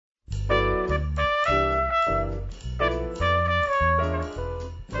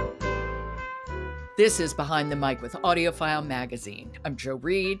This is Behind the Mic with AudioFile Magazine. I'm Joe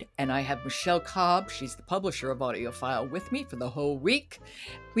Reed, and I have Michelle Cobb. She's the publisher of AudioFile with me for the whole week.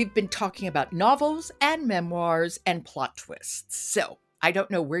 We've been talking about novels and memoirs and plot twists. So I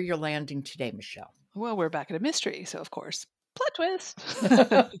don't know where you're landing today, Michelle. Well, we're back at a mystery, so of course, plot twist.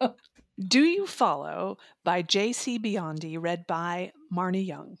 Do You Follow by J.C. Biondi, read by Marnie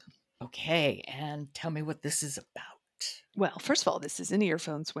Young. Okay, and tell me what this is about. Well, first of all, this is an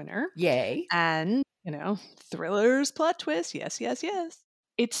earphones winner. Yay. And, thrillers, plot twist. Yes, yes, yes.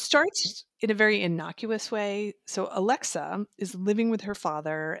 It starts in a very innocuous way. So Alexa is living with her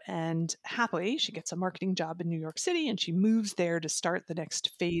father, and happily, she gets a marketing job in New York City, and she moves there to start the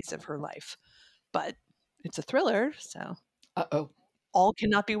next phase of her life. But it's a thriller, so all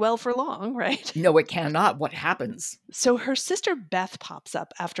cannot be well for long, right? No, it cannot. What happens? So her sister Beth pops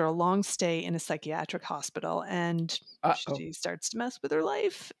up after a long stay in a psychiatric hospital, and she starts to mess with her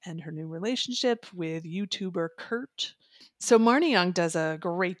life and her new relationship with YouTuber Kurt. So Marnie Young does a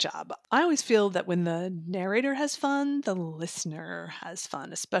great job. I always feel that when the narrator has fun, the listener has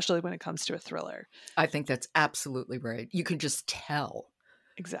fun, especially when it comes to a thriller. I think that's absolutely right. You can just tell.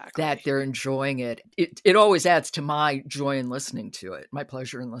 Exactly. That they're enjoying it. It always adds to my joy in listening to it, my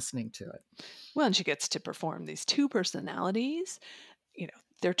pleasure in listening to it. Well, and she gets to perform these two personalities.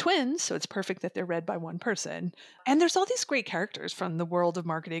 They're twins, so it's perfect that they're read by one person. And there's all these great characters from the world of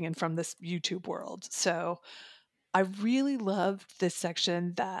marketing and from this YouTube world. So I really loved this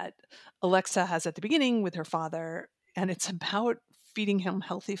section that Alexa has at the beginning with her father, and it's about feeding him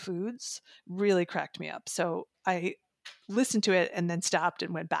healthy foods. Really cracked me up. So I listened to it and then stopped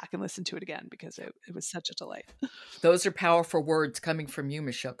and went back and listened to it again because it was such a delight. Those are powerful words coming from you,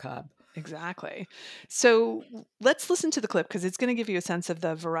 Michelle Cobb. Exactly. So let's listen to the clip because it's going to give you a sense of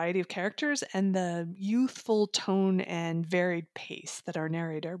the variety of characters and the youthful tone and varied pace that our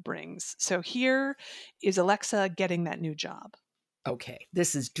narrator brings. So here is Alexa getting that new job. Okay,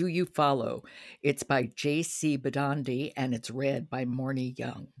 this is Do You Follow? It's by J.C. Biondi and it's read by Marnie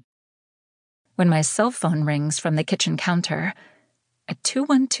Young. When my cell phone rings from the kitchen counter, a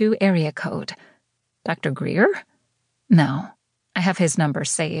 212 area code. Dr. Greer? No, I have his number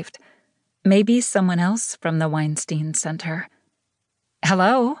saved. Maybe someone else from the Weinstein Center.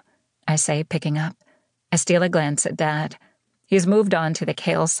 Hello, I say, picking up. I steal a glance at Dad. He's moved on to the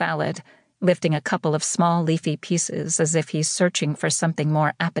kale salad, lifting a couple of small leafy pieces as if he's searching for something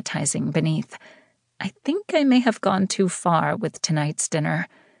more appetizing beneath. I think I may have gone too far with tonight's dinner.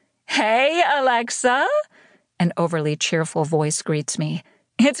 Hey, Alexa! An overly cheerful voice greets me.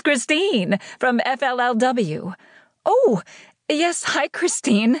 It's Christine from FLLW. Oh, yes, hi,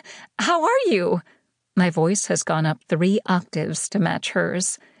 Christine. How are you? My voice has gone up 3 octaves to match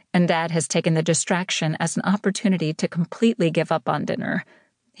hers, and Dad has taken the distraction as an opportunity to completely give up on dinner.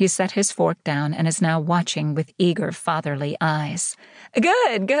 He set his fork down and is now watching with eager fatherly eyes.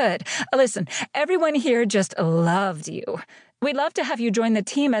 Good. Listen, everyone here just loved you. We'd love to have you join the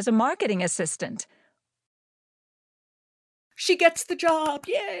team as a marketing assistant. She gets the job.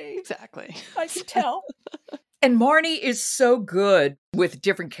 Yay. Exactly. I can tell. And Marnie is so good with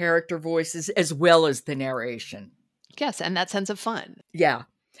different character voices as well as the narration. Yes, and that sense of fun. Yeah.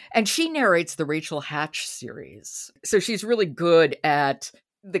 And she narrates the Rachel Hatch series. So she's really good at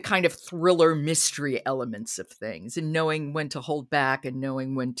the kind of thriller mystery elements of things and knowing when to hold back and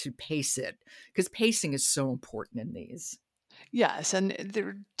knowing when to pace it, because pacing is so important in these. Yes, and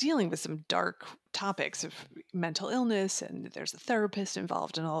they're dealing with some dark topics of mental illness, and there's a therapist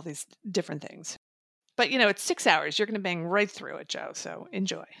involved in all these different things. But, it's 6 hours. You're going to bang right through it, Joe, so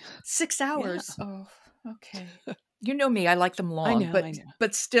enjoy. 6 hours? Yeah. Oh, okay. You know me, I like them long. I know.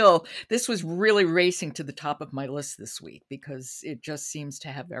 But still, this was really racing to the top of my list this week because it just seems to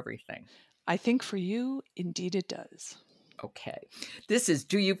have everything. I think for you, indeed it does. Okay. This is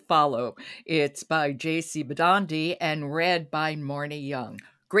Do You Follow? It's by J.C. Biondi and read by Marnie Young.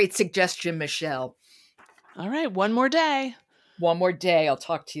 Great suggestion, Michelle. All right, one more day. One more day. I'll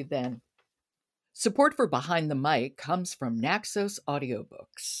talk to you then. Support for Behind the Mic comes from Naxos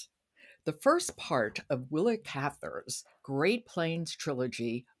Audiobooks. The first part of Willa Cather's Great Plains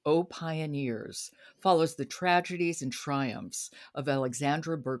trilogy, O Pioneers, follows the tragedies and triumphs of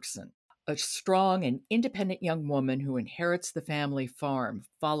Alexandra Berkson, a strong and independent young woman who inherits the family farm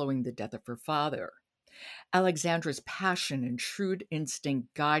following the death of her father. Alexandra's passion and shrewd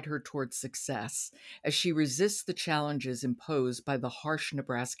instinct guide her towards success as she resists the challenges imposed by the harsh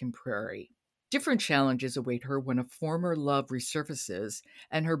Nebraskan prairie. Different challenges await her when a former love resurfaces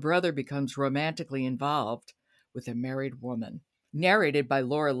and her brother becomes romantically involved with a married woman. Narrated by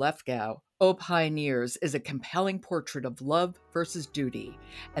Laura Lefkow, O Pioneers is a compelling portrait of love versus duty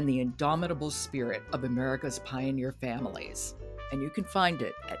and the indomitable spirit of America's pioneer families. And you can find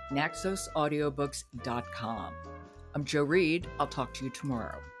it at naxosaudiobooks.com. I'm Jo Reed. I'll talk to you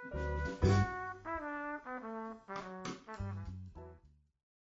tomorrow.